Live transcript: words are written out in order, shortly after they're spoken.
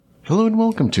Hello and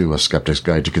welcome to A Skeptic's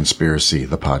Guide to Conspiracy,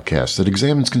 the podcast that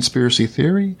examines conspiracy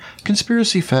theory,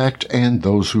 conspiracy fact, and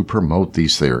those who promote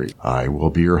these theories. I will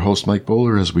be your host, Mike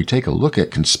Bowler, as we take a look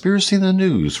at conspiracy in the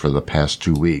news for the past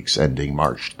 2 weeks, ending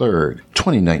March 3rd,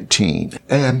 2019.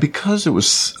 And because it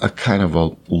was a kind of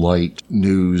a light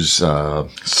news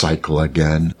cycle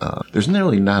again, there's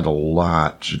nearly not a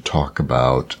lot to talk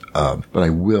about, but I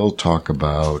will talk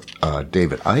about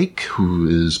David Icke, who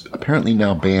is apparently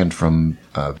now banned from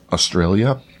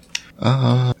Australia.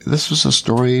 This was a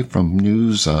story from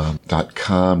news.com.au,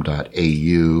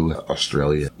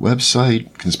 Australia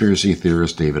website. Conspiracy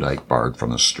theorist David Icke barred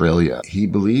from Australia. He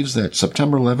believes that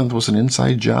September 11th was an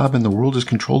inside job and the world is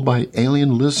controlled by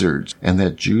alien lizards and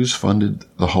that Jews funded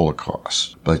the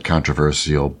Holocaust. But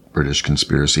controversial British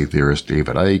conspiracy theorist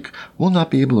David Icke will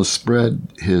not be able to spread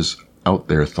his out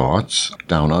there thoughts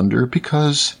down under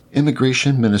because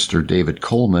Immigration Minister David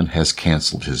Coleman has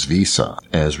canceled his visa.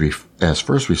 As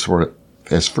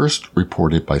first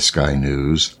reported by Sky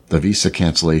News, the visa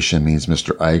cancellation means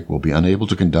Mr. Icke will be unable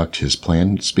to conduct his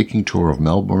planned speaking tour of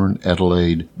Melbourne,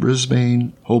 Adelaide,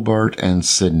 Brisbane, Hobart, and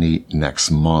Sydney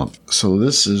next month. So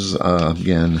this is,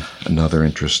 again, an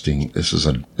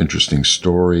interesting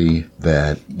story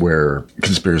where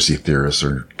conspiracy theorists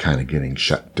are kind of getting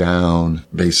shut down,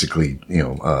 basically,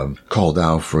 called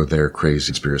out for their crazy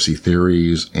conspiracy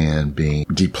theories and being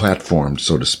deplatformed,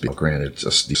 so to speak. Granted,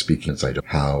 just speaking inside of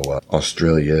how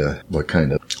Australia, what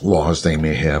kind of laws they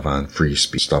may have on free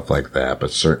speech, stuff like that, but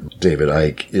certainly David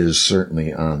Icke is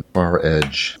certainly on the far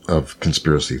edge of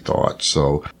conspiracy thought.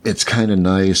 So it's kind of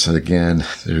nice. Again,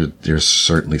 there's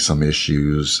certainly some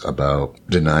issues about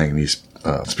denying these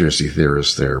conspiracy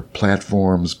theorists their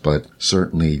platforms, but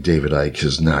certainly David Icke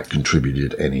has not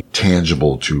contributed any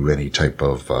tangible to any type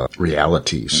of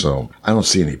reality. So I don't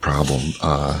see any problem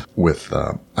with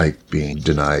Icke being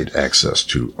denied access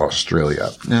to Australia.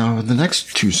 Now, the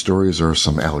next two stories are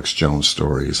some Alex Jones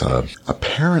stories.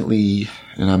 Apparently,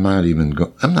 and I'm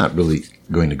not really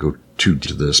going to go too deep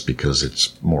into this because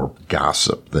it's more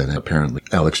gossip than apparently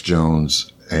Alex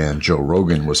Jones and Joe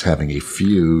Rogan was having a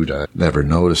feud. I never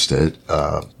noticed it.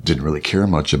 Didn't really care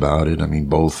much about it. I mean,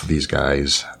 both of these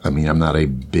guys, I'm not a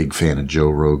big fan of Joe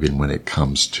Rogan when it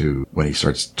comes to when he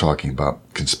starts talking about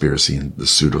conspiracy and the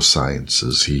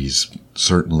pseudosciences. He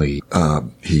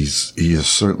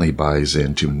certainly buys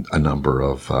into a number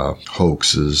of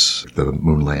hoaxes, the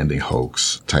moon landing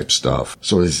hoax type stuff.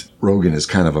 So Rogan is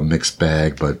kind of a mixed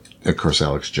bag, but of course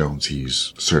Alex Jones,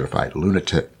 he's certified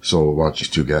lunatic. So watch these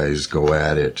two guys go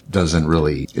at it doesn't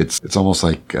really, it's almost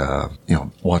like,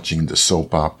 watching the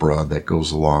soap opera that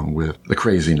goes along with the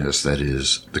craziness that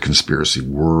is the conspiracy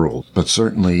world. But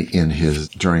certainly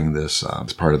during this,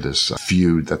 as part of this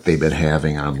feud that they've been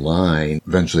having online,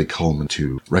 eventually culminated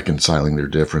to reconciling their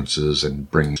differences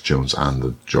and bring Jones on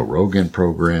the Joe Rogan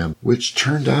program, which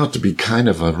turned out to be kind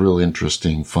of a real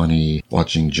interesting, funny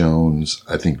watching Jones.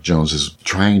 I think Jones is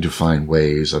trying to find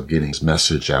ways of getting his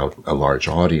message out a large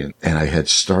audience. And I had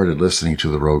started listening to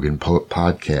the Rogan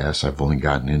podcast. I've only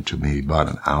gotten into maybe about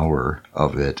an hour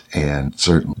of it. And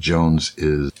certainly Jones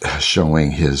is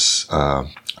showing his,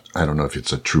 I don't know if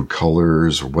it's a true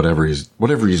colors or whatever he's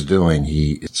doing.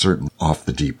 He is certainly off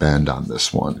the deep end on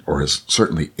this one, or is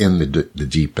certainly in the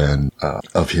deep end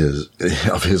of his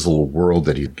little world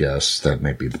that he guessed. That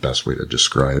might be the best way to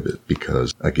describe it,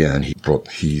 because again,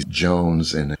 he's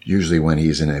Jones, and usually when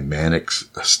he's in a manic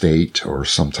state or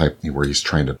some type where he's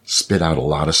trying to spit out a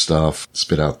lot of stuff,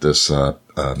 spit out this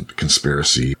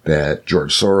conspiracy that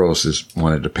George Soros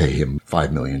wanted to pay him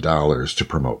 $5 million to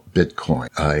promote Bitcoin.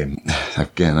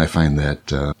 I find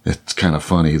that it's kind of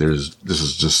funny. This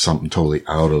is just something totally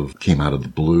came out of the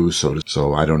blue.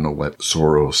 So I don't know what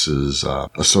Soros's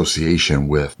association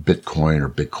with Bitcoin or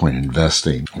Bitcoin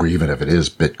investing, or even if it is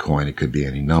Bitcoin, it could be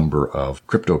any number of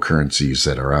cryptocurrencies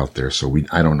that are out there. So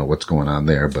I don't know what's going on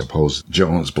there, but suppose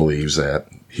Jones believes that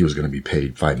he was going to be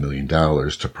paid $5 million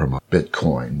to promote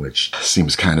Bitcoin, which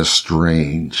seems kind of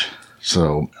strange.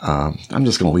 So I'm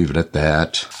just going to leave it at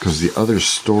that, because the other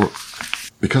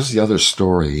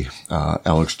story,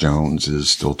 Alex Jones is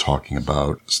still talking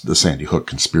about the Sandy Hook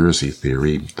conspiracy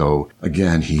theory, though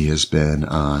again he has been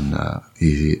on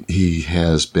he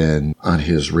has been on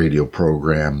his radio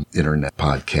program, internet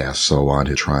podcast, so on,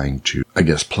 trying to, I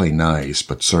guess, play nice,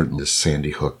 but certainly Sandy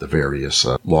Hook, the various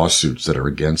lawsuits that are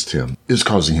against him, is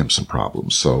causing him some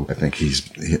problems. So I think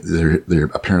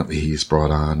apparently he's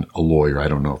brought on a lawyer. I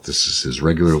don't know if this is his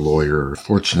regular lawyer.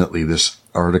 Fortunately, this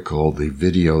article, the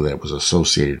video that was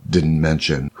associated, didn't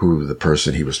mention who the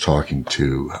person he was talking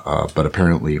to, but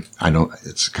apparently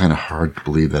it's kind of hard to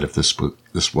believe that if this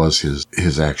this was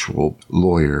his actual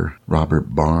lawyer,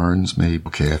 Robert Barnes, maybe.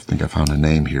 Okay, I think I found a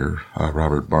name here,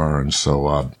 Robert Barnes. So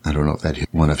I don't know if that's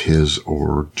one of his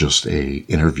or just a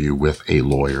interview with a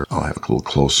lawyer. I'll have a little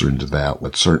closer into that.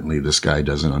 But certainly this guy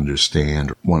doesn't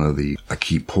understand a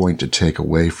key point to take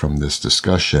away from this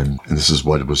discussion, and this is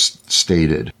what it was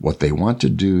stated. What they want to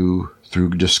do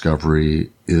through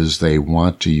discovery is they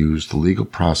want to use the legal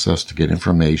process to get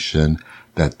information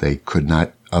that they could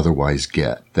not otherwise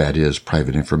get. That is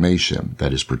private information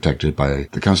that is protected by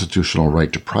the constitutional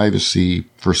right to privacy,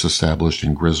 first established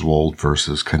in Griswold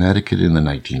versus Connecticut in the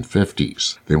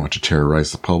 1950s. They want to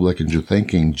terrorize the public into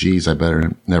thinking, geez, I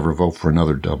better never vote for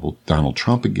another Donald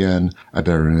Trump again. I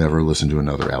better never listen to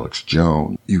another Alex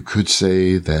Jones. You could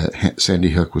say that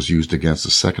Sandy Hook was used against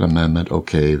the Second Amendment.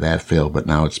 Okay, that failed, but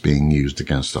now it's being used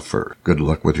against the First. Good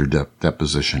luck with your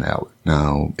deposition, Alex.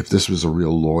 Now, if this was a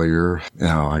real lawyer,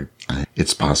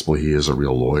 it's possible he is a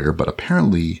real lawyer, but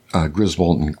apparently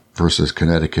Griswold versus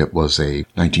Connecticut was a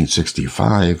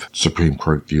 1965 Supreme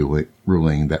Court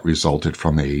ruling that resulted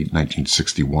from a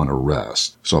 1961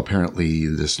 arrest. So apparently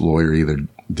this lawyer either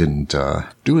didn't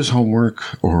do his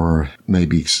homework or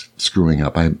maybe screwing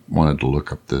up. I wanted to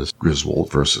look up this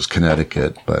Griswold versus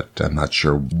Connecticut, but I'm not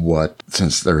sure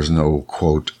since there's no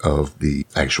quote of the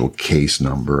actual case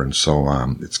number and so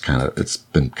on, it's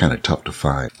been kind of tough to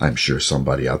find. I'm sure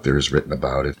somebody out there has written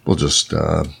about it. We'll just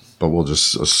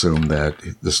assume that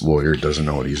this lawyer doesn't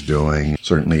know what he's doing.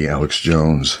 Certainly Alex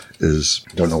Jones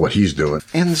don't know what he's doing.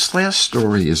 And this last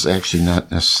story is actually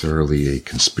not necessarily a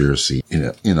conspiracy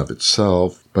in of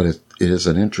itself, but it is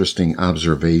an interesting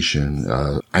observation.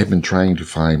 I've been trying to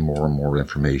find more and more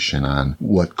information on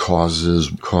what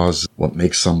what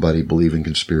makes somebody believe in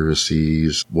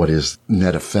conspiracies, what is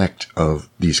net effect of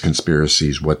these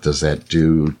conspiracies, what does that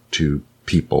do to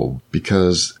people,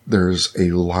 because there's a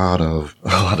lot of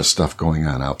stuff going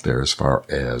on out there as far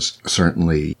as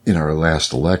certainly in our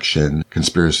last election,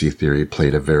 conspiracy theory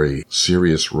played a very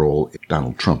serious role.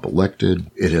 Donald Trump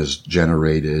elected. It has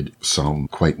generated some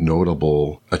quite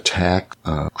notable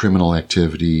criminal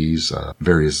activities,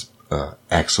 various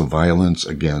acts of violence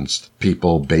against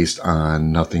people based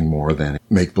on nothing more than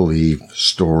make-believe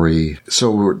story.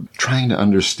 So we're trying to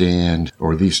understand,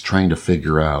 or at least trying to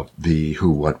figure out the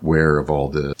who, what, where of all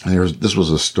this. This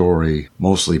was a story,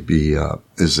 mostly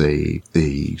is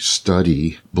a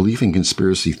study. Belief in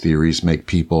conspiracy theories make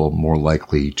people more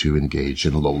likely to engage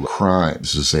in low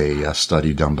crimes. This is a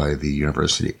study done by the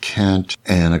University of Kent,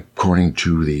 and according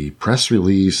to the press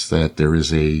release, that there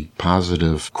is a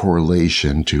positive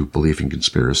correlation to belief in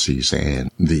conspiracies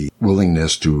and the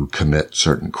willingness to commit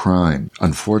certain crime.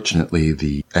 Unfortunately,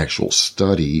 the actual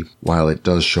study, while it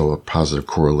does show a positive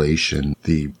correlation,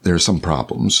 there are some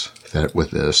problems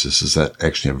with this. This is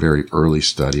actually a very early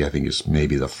study. I think it's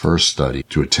maybe the first study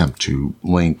to attempt to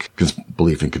link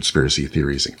belief in conspiracy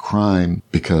theories and crime,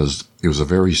 because it was a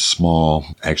very small,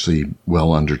 actually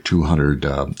well under 200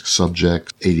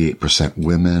 subjects, 88%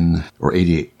 women,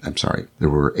 there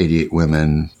were 88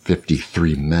 women,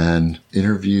 53 men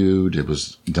interviewed. It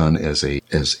was done as a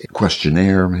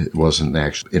questionnaire. It wasn't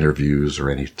actual interviews or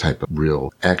any type of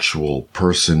real actual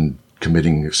person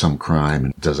committing some crime,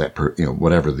 and does that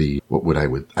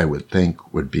I would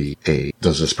think would be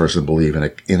does this person believe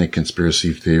in a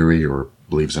conspiracy theory or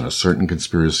believes in a certain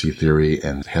conspiracy theory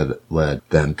and had led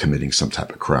them committing some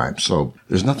type of crime. So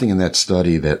there's nothing in that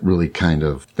study that really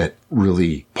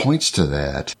points to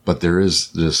that, but there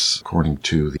is this, according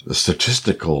to the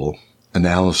statistical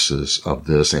analysis of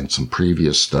this and some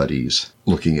previous studies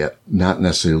not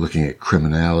necessarily looking at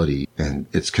criminality and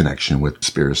its connection with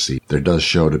conspiracy. There does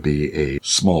show to be a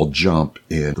small jump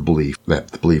in the belief that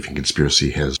the belief in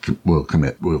conspiracy will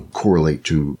correlate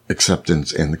to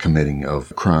acceptance and the committing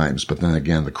of crimes. But then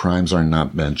again, the crimes are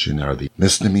not mentioned. Are they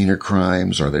misdemeanor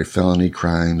crimes? Are they felony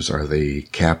crimes? Are they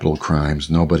capital crimes?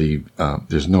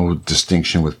 There's no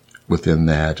distinction within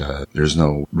that. There's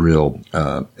no real,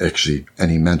 actually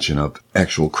any mention of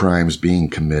actual crimes being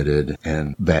committed,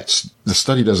 and the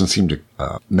study doesn't seem to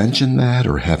mention that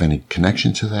or have any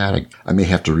connection to that. I may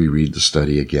have to reread the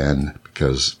study again,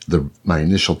 because my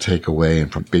initial takeaway,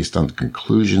 and based on the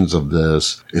conclusions of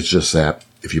this, it's just that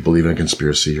if you believe in a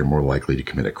conspiracy, you're more likely to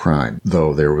commit a crime.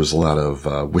 Though there was a lot of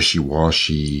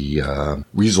wishy-washy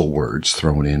weasel words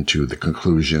thrown into the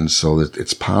conclusions, so that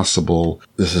it's possible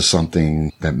this is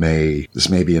something this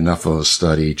may be enough of a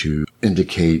study to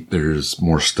indicate there's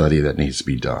more study that needs to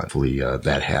be done. Hopefully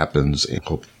that happens, and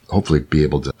hopefully be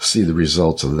able to see the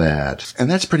results of that. And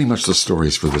that's pretty much the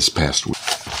stories for this past week.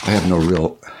 I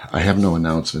have no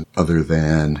announcement other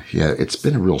than, it's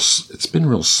been real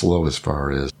slow as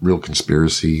far as real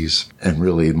conspiracies, and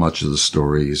really much of the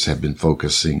stories have been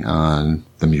focusing on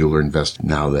the Mueller investigation.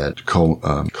 Now that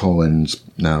Cohen's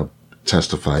now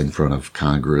testified in front of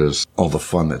Congress, all the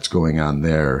fun that's going on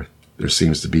there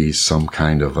seems to be some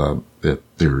kind of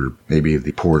maybe the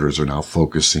reporters are now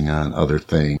focusing on other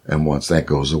things. And once that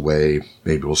goes away,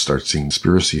 maybe we'll start seeing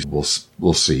conspiracies.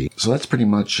 We'll see. So that's pretty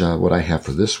much what I have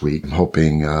for this week. I'm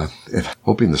hoping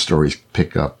the stories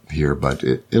pick up here, but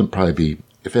it'll probably be,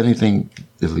 if anything,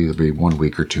 it'll either be 1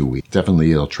 week or 2 weeks.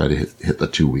 Definitely it'll try to hit the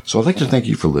 2 weeks. So I'd like to thank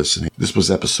you for listening. This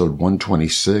was episode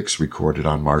 126, recorded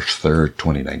on March 3rd,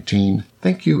 2019.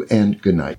 Thank you and good night.